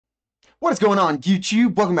What is going on,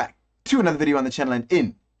 YouTube? Welcome back to another video on the channel, and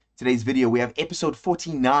in today's video we have episode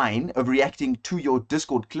 49 of reacting to your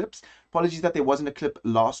Discord clips. Apologies that there wasn't a clip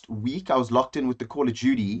last week. I was locked in with the Call of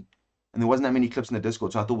Duty and there wasn't that many clips in the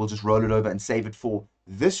Discord, so I thought we'll just roll it over and save it for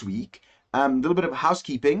this week. A little bit of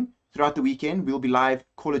housekeeping. Throughout the weekend we'll be live.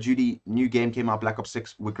 Call of Duty, new game came out, Black Ops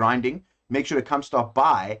 6. We're grinding. Make sure to come stop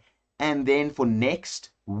by. And then for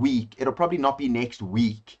next week, it'll probably not be next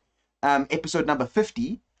week, episode number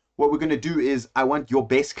 50, what we're going to do is I want your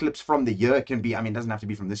best clips from the year. It can be, I mean, it doesn't have to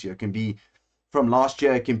be from this year. It can be from last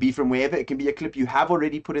year. It can be from wherever. It can be a clip you have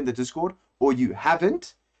already put in the Discord or you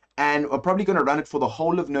haven't. And we're probably going to run it for the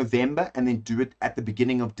whole of November and then do it at the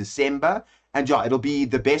beginning of December. And yeah, it'll be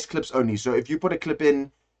the best clips only. So if you put a clip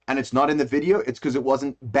in and it's not in the video, it's because it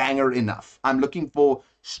wasn't banger enough. I'm looking for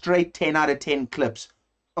straight 10 out of 10 clips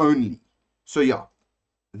only. So yeah,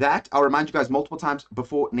 that I'll remind you guys multiple times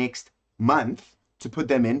before next month to put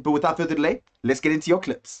them in. But without further delay, let's get into your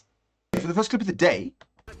clips. For the first clip of the day,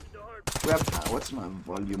 we have what's my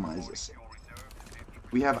volumizer set?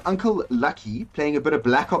 We have Uncle Lucky playing a bit of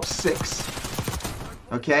Black Ops 6.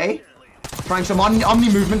 Okay, trying some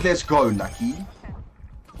omni movement. Let's go, Lucky.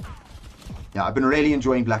 Yeah, I've been really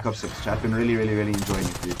enjoying Black Ops 6, chat. I've been really enjoying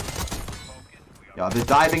it, dude. Yeah, the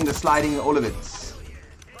diving, the sliding, all of it.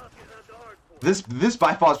 This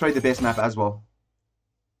by far is probably the best map as well.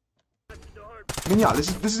 I mean, yeah,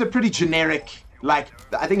 this is a pretty generic, like,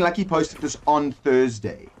 I think Lucky posted this on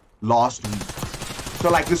Thursday last week. So,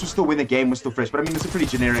 like, this was still when the game was still fresh. But, I mean, it's a pretty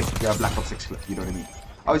generic Black Ops 6 clip, you know what I mean?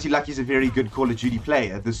 Obviously, Lucky's a very good Call of Duty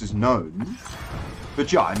player. This is known.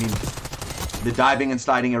 But, yeah, I mean, the diving and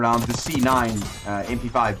sliding around, the C9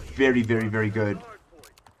 MP5, very good.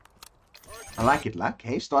 I like it, Luck.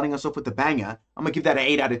 Hey, starting us off with the banger. I'm going to give that an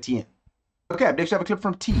 8 out of 10. Okay, up next we have a clip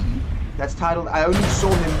from T that's titled, I only saw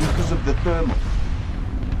him because of the thermal.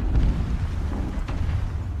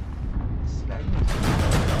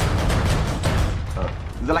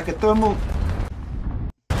 Is it like a thermal?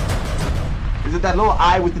 Is it that little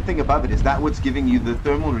eye with the thing above it? Is that what's giving you the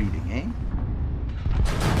thermal reading, eh?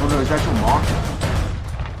 Oh no, is that your marker?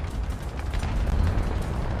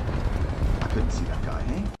 I couldn't see that guy,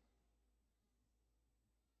 eh?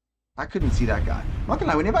 I couldn't see that guy. I'm not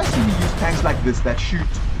gonna lie, whenever I see you use tanks like this that shoot,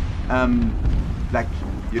 like,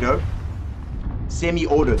 you know,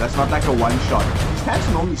 semi-auto, that's not like a one-shot. These tanks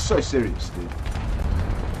are normally so serious, dude.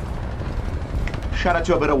 Shout out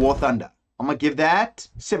to a bit of War Thunder. I'm gonna give that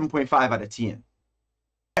 7.5 out of 10.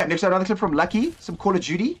 Okay, next another clip from Lucky, some Call of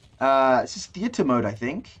Duty. This is theater mode, I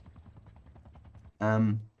think.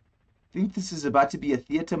 I think this is about to be a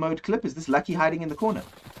theater mode clip. Is this Lucky hiding in the corner?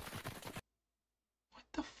 What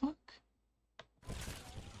the fuck?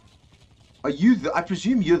 Are you I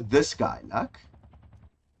presume you're this guy, Luck?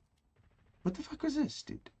 What the fuck was this,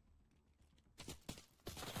 dude?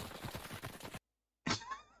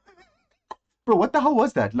 Bro, what the hell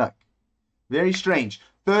was that, Luck? Very strange.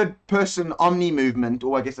 Third person omni movement,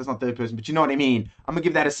 or I guess that's not third person, but you know what I mean. I'm gonna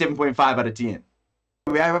give that a 7.5 out of 10.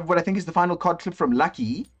 We have what I think is the final card clip from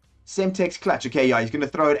Lucky. Semtex clutch. Okay, yeah, he's gonna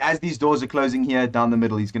throw it as these doors are closing here down the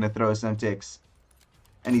middle. He's gonna throw a Semtex.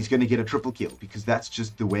 And he's going to get a triple kill, because that's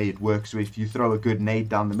just the way it works if you throw a good nade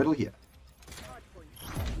down the middle here.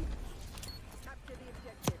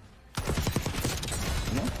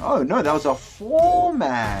 Yeah. Oh, no, that was a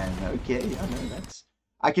 4-man. Okay, yeah, no, that's...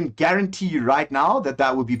 I can guarantee you right now that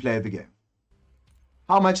that would be player of the game.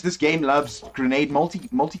 How much this game loves grenade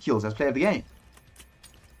multi-kills as player of the game.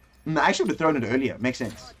 I actually would have thrown it earlier. Makes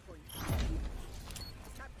sense.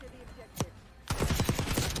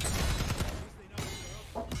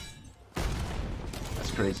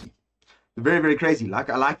 Crazy. Very crazy. Like,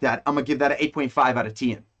 I like that. I'm gonna give that an 8.5 out of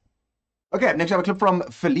 10. Okay, next I have a clip from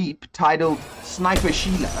Philippe titled Sniper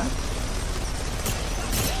Sheila.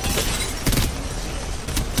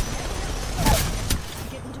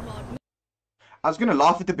 I was gonna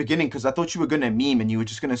laugh at the beginning because I thought you were gonna meme and you were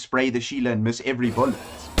just gonna spray the Sheila and miss every bullet.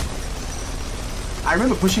 I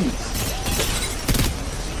remember pushing this.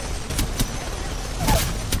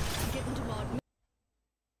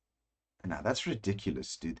 Nah, that's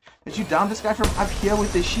ridiculous, dude. Did you down this guy from up here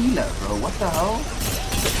with the Sheila, bro? What the hell?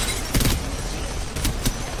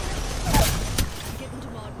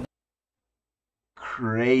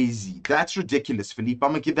 Crazy. That's ridiculous, Philippe.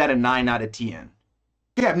 I'm gonna give that a 9 out of 10.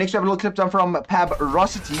 Okay, next we have a little clip down from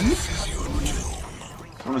Pabrosity.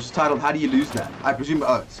 One was titled, How do you lose that? I presume, oh,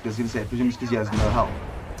 I was gonna say, I presume it's because he has no health.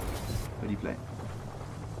 What are you playing?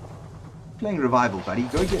 Playing Revival, buddy.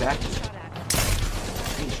 Go get active.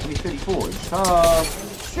 34.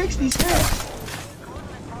 66.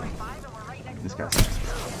 This guy's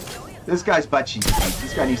This guy's butt cheeks.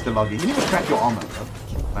 This guy needs to log in. You need to crack your armor, bro.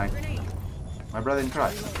 Like, my brother in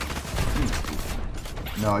Christ.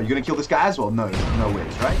 No, you're gonna kill this guy as well? No, no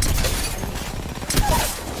ways, right?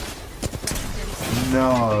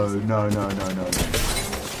 No, no, no, no, no, no.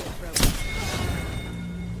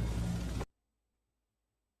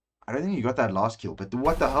 I don't think you got that last kill, but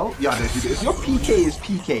what the hell? Yeah, no, dude, if your PK is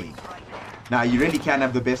PK, now you really can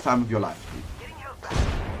have the best time of your life, dude.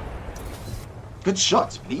 Good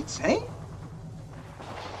shots, please, hey?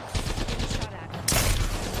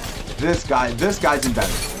 This guy's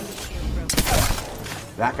embarrassing.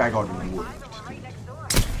 That guy got worked.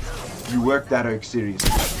 You worked that oak seriously.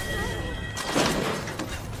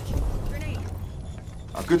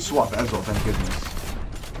 A good swap as well, thank goodness.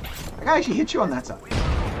 That guy actually hit you on that side.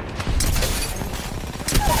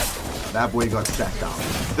 That boy got stacked down.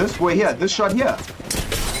 This boy here, this shot here.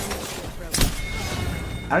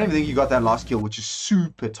 I don't even think you got that last kill, which is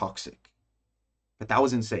super toxic. But that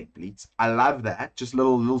was insane, Bleats. I love that. Just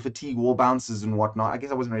little fatigue wall bounces and whatnot. I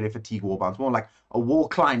guess I wasn't really a fatigue wall bounce. More like a wall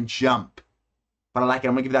climb jump. But I like it.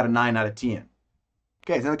 I'm going to give that a 9 out of 10.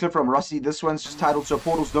 Okay, another clip from Rossi. This one's just titled, So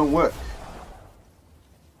Portals Don't Work.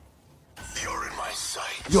 You're in my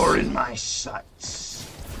sights. You're in my sights.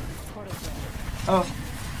 Oh.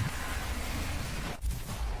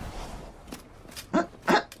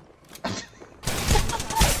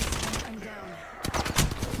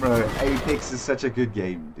 Bro, Apex is such a good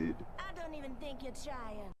game, dude. I don't even think you're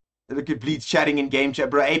trying. Look at Bleeds chatting in game chat.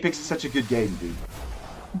 Bro, Apex is such a good game, dude.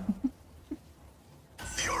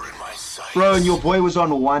 You're in my sights. Bro, and your boy was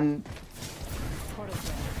on 1.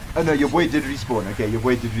 Oh no, your boy did respawn. Okay, your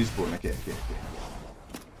boy did respawn. Okay.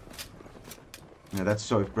 No, that's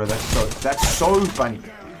so, bro, that's so funny.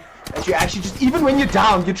 That you actually just, even when you're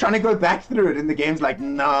down, you're trying to go back through it, and the game's like,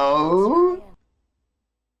 no.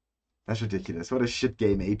 That's ridiculous. What a shit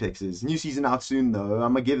game Apex is. New season out soon, though.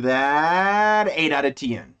 I'm going to give that 8 out of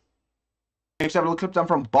 10. Next, I have a little clip down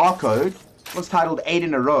from Barcode. What's titled 8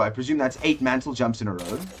 in a row. I presume that's 8 mantle jumps in a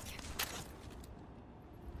row.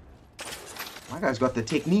 My guy's got the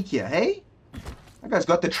technique here, hey? My guy's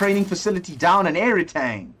got the training facility down in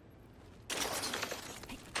Eritang.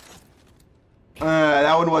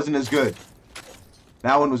 That one wasn't as good.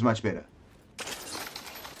 That one was much better.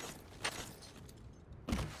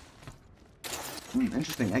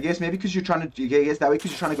 Interesting. I guess maybe because you're trying to. I guess that way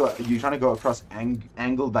because you're trying to go across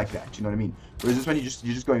angled like that. You know what I mean? Whereas this one you're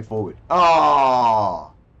just going forward.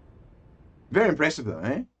 Oh, very impressive though,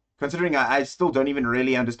 eh? Considering I still don't even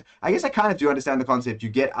really understand. I guess I kind of do understand the concept. You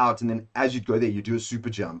get out and then as you go there, you do a super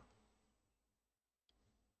jump.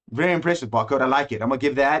 Very impressive, Barcode. I like it. I'm gonna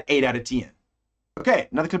give that 8 out of 10. Okay,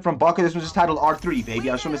 another clip from Barcode. This one's just titled R3, baby.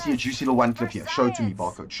 I just want to see a juicy little one clip here. Show it to me,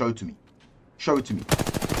 Barcode. Show it to me. Show it to me.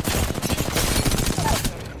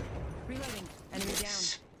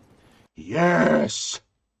 Yes!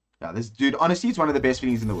 Yeah, this dude, honestly, it's one of the best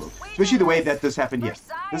feelings in the world. Especially the way that this happened here.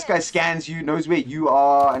 This guy scans you, knows where you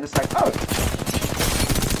are, and it's like, oh.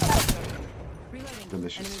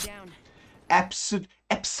 Delicious.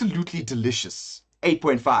 Absolutely delicious.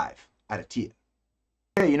 8.5 out of 10.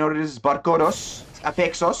 Okay, you know what it is? Barcodos.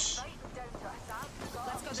 Apexos.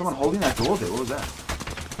 Someone holding that door there. What was that?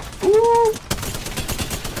 Ooh!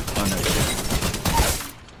 Oh,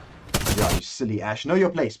 no. Yeah, you silly Ash. Know your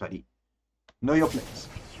place, buddy. Know your place.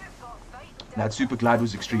 That super glide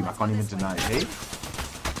was extreme. I can't even deny it, hey?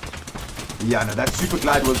 Yeah, no, that super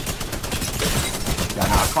glide was... Yeah,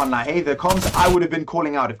 no, I can't lie. Hey, the comms I would have been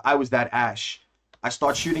calling out if I was that Ash. I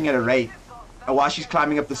start shooting at a rate. And while she's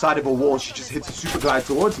climbing up the side of a wall, she just hits a super glide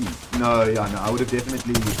towards me. No, yeah, no, I would have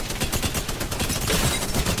definitely...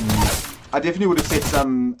 I definitely would have said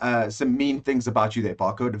some mean things about you there,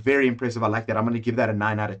 Barcode. Very impressive. I like that. I'm going to give that a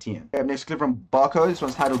 9 out of 10. Okay, next clip from Barcode. This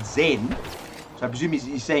one's titled Zen. So I presume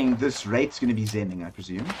he's saying this rate's going to be Zenning, I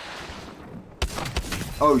presume.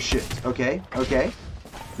 Oh, shit. Okay, okay.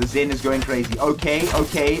 The Zen is going crazy. Okay.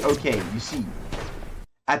 You see.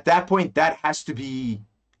 At that point, that has to be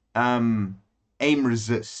aim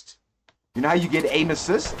resist. You know how you get aim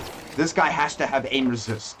assist? This guy has to have aim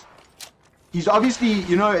resist. He's obviously,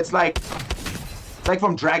 you know, it's like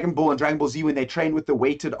from Dragon Ball and Dragon Ball Z when they train with the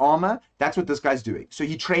weighted armor. That's what this guy's doing. So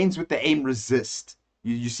he trains with the aim resist.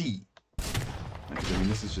 You see. I mean,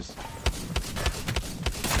 this is just...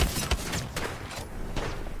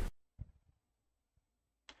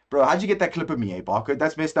 Bro, how'd you get that clip of me, eh, Barcode?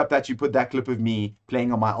 That's messed up that you put that clip of me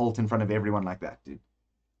playing on my ult in front of everyone like that, dude.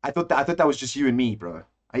 I thought that was just you and me, bro.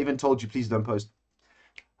 I even told you, please don't post.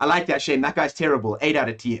 I like that, Shane. That guy's terrible. 8 out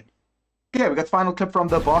of 10. Okay, we got the final clip from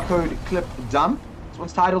the Barcode clip dump. This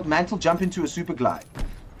one's titled Mantle Jump into a Super Glide.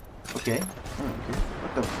 Okay. Oh, okay.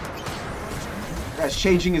 What the... Guy's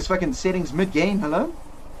changing his fucking settings mid-game. Hello?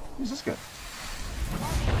 Who's this guy?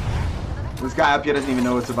 This guy up here doesn't even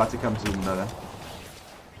know what's about to come to him, brother.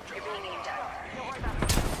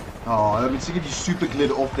 Oh, that would give you super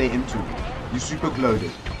glid off there into him. You super glowed.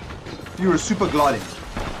 You were super gliding.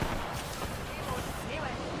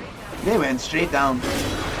 They went straight down.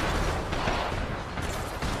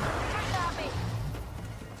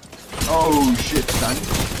 Oh shit, son.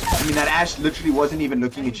 I mean, that Ash literally wasn't even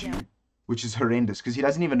looking at you, which is horrendous, because he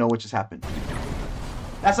doesn't even know what just happened.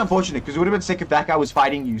 That's unfortunate, because it would have been sick if that guy was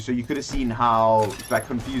fighting you, so you could have seen how like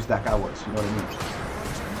confused that guy was, you know what I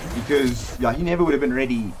mean? Because, yeah, he never would have been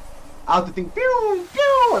ready out the thing, pew,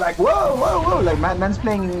 pew, like, whoa, whoa, whoa, like, man's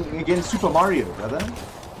playing against Super Mario, brother.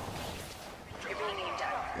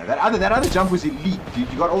 Yeah, that other jump was elite,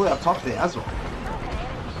 dude. You got all the way up top there as well.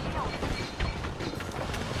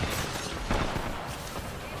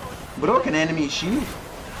 Broke an enemy shield.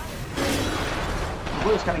 The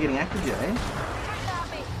boy was kind of getting active here, eh?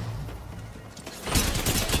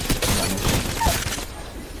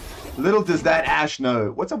 Little does that Ash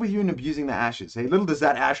know. What's up with you and abusing the Ashes? Hey, little does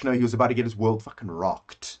that Ash know he was about to get his world fucking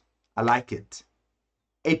rocked. I like it.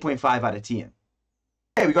 8.5 out of 10.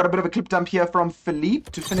 Okay, we got a bit of a clip dump here from Philippe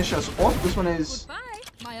to finish us off. This one is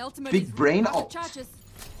My ultimate Big is Brain out of Ult. charges.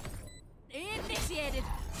 Initiated.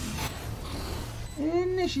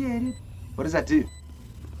 Initiated. What does that do?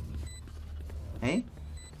 Hey?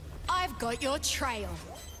 I've got your trail.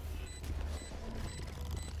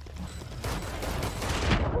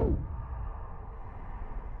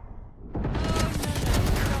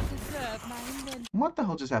 What the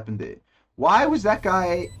hell just happened there? Why was that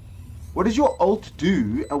guy... What does your ult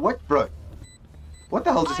do? And what, bro? What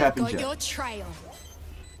the hell just happened here? I've got your trail.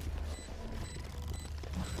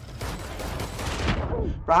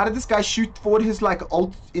 Bro, how did this guy shoot forward his, like,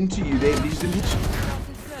 ult into you there? He just didn't hit you.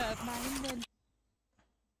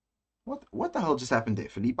 What the hell just happened there,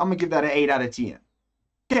 Philippe? I'm gonna give that an 8 out of 10.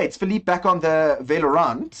 Okay, it's Philippe back on the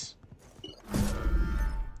Valorant.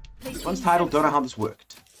 This one's titled, don't know how this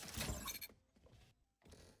worked.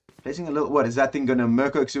 Placing a little... What, is that thing gonna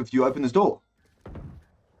Mirko if you open this door?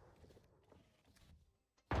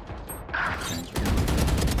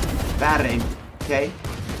 Bad aim. Okay.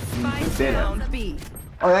 Better.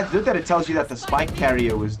 Oh, that's good that it tells you that the spike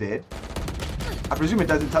carrier was dead. I presume it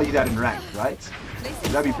doesn't tell you that in ranked, right?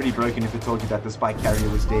 That'd be pretty broken if it told you that the spike carrier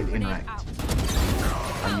was dead in ranked.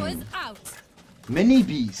 I mean, Mini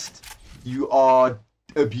Beast. You are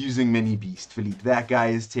abusing Mini Beast, Philippe. That guy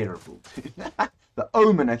is terrible. The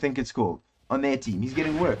Omen, I think it's called, on their team. He's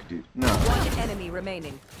getting work, dude. No. One enemy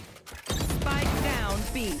remaining. Spike down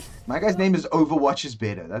B. My guy's name is Overwatch is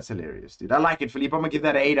better. That's hilarious, dude. I like it, Philippe. I'm gonna give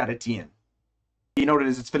that an 8 out of 10. You know what it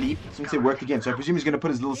is? It's Philippe. Since it worked again, so I presume he's gonna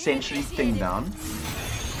put his little sentry thing down.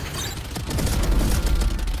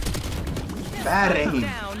 Bad aim.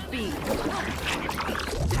 Down B.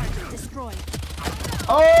 Destroyed.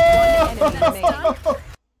 Oh!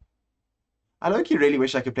 I low-key really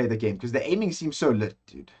wish I could play the game, because the aiming seems so lit,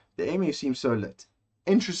 dude. The aiming seems so lit.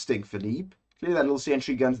 Interesting, Philippe. Clear that little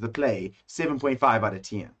sentry gun to the play. 7.5 out of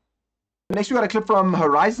 10. Next we got a clip from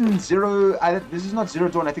Horizon Zero. This is not Zero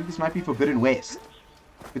Dawn. I think this might be Forbidden West.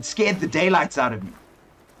 It scared the daylights out of me.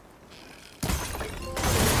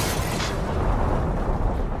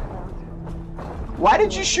 Why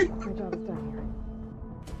did you shoot?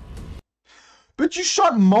 But you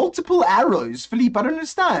shot multiple arrows, Philippe. I don't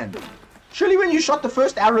understand. Surely when you shot the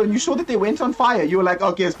first arrow and you saw that they went on fire, you were like,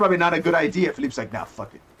 okay, it's probably not a good idea. Philippe's like, nah,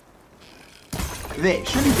 fuck it. There,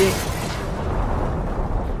 surely there.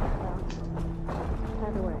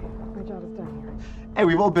 By the way, my job is done here. Hey,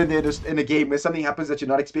 we've all been there just in a game where something happens that you're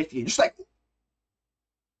not expecting. You're just like...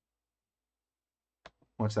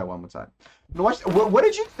 Watch that one more time. Now watch, what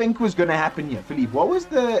did you think was going to happen here, Philippe? What was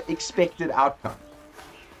the expected outcome?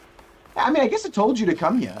 I mean, I guess it told you to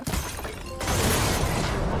come here.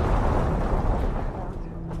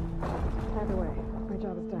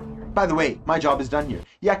 By the way, my job is done here.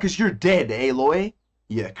 Yeah, because you're dead, Aloy.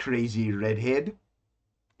 Yeah, crazy redhead.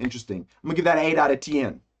 Interesting. I'm going to give that an 8 out of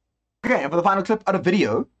 10. Okay, and for the final clip out of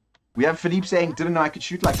video, we have Philippe saying, didn't know I could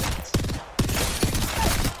shoot like that.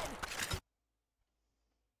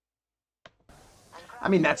 I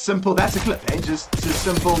mean, that's simple. That's a clip, eh? Just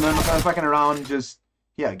simple, no fucking around. Just,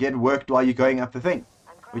 yeah, get worked while you're going up the thing.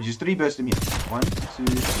 We just 3 burst him here. 1, 2,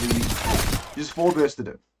 3, 4. Just 4 bursted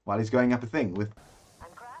him while he's going up a thing with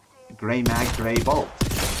Grey Mag, Grey Bolt.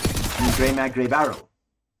 And Grey Mag, Grey Barrel.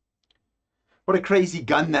 What a crazy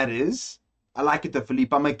gun that is. I like it though,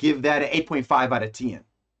 Philippe. I'm going to give that an 8.5 out of 10.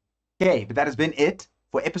 Okay, but that has been it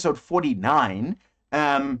for episode 49.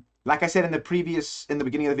 Like I said in the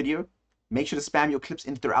beginning of the video, Make sure to spam your clips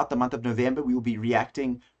in throughout the month of November. We will be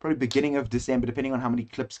reacting probably beginning of December, depending on how many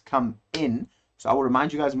clips come in. So I will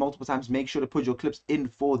remind you guys multiple times, make sure to put your clips in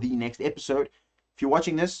for the next episode. If you're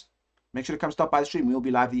watching this, make sure to come stop by the stream. We'll be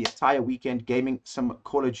live the entire weekend gaming some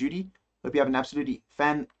Call of Duty. Hope you have an absolutely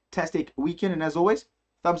fantastic weekend. And as always,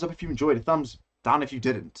 thumbs up if you enjoyed it, thumbs down if you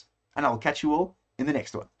didn't. And I'll catch you all in the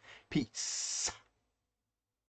next one. Peace.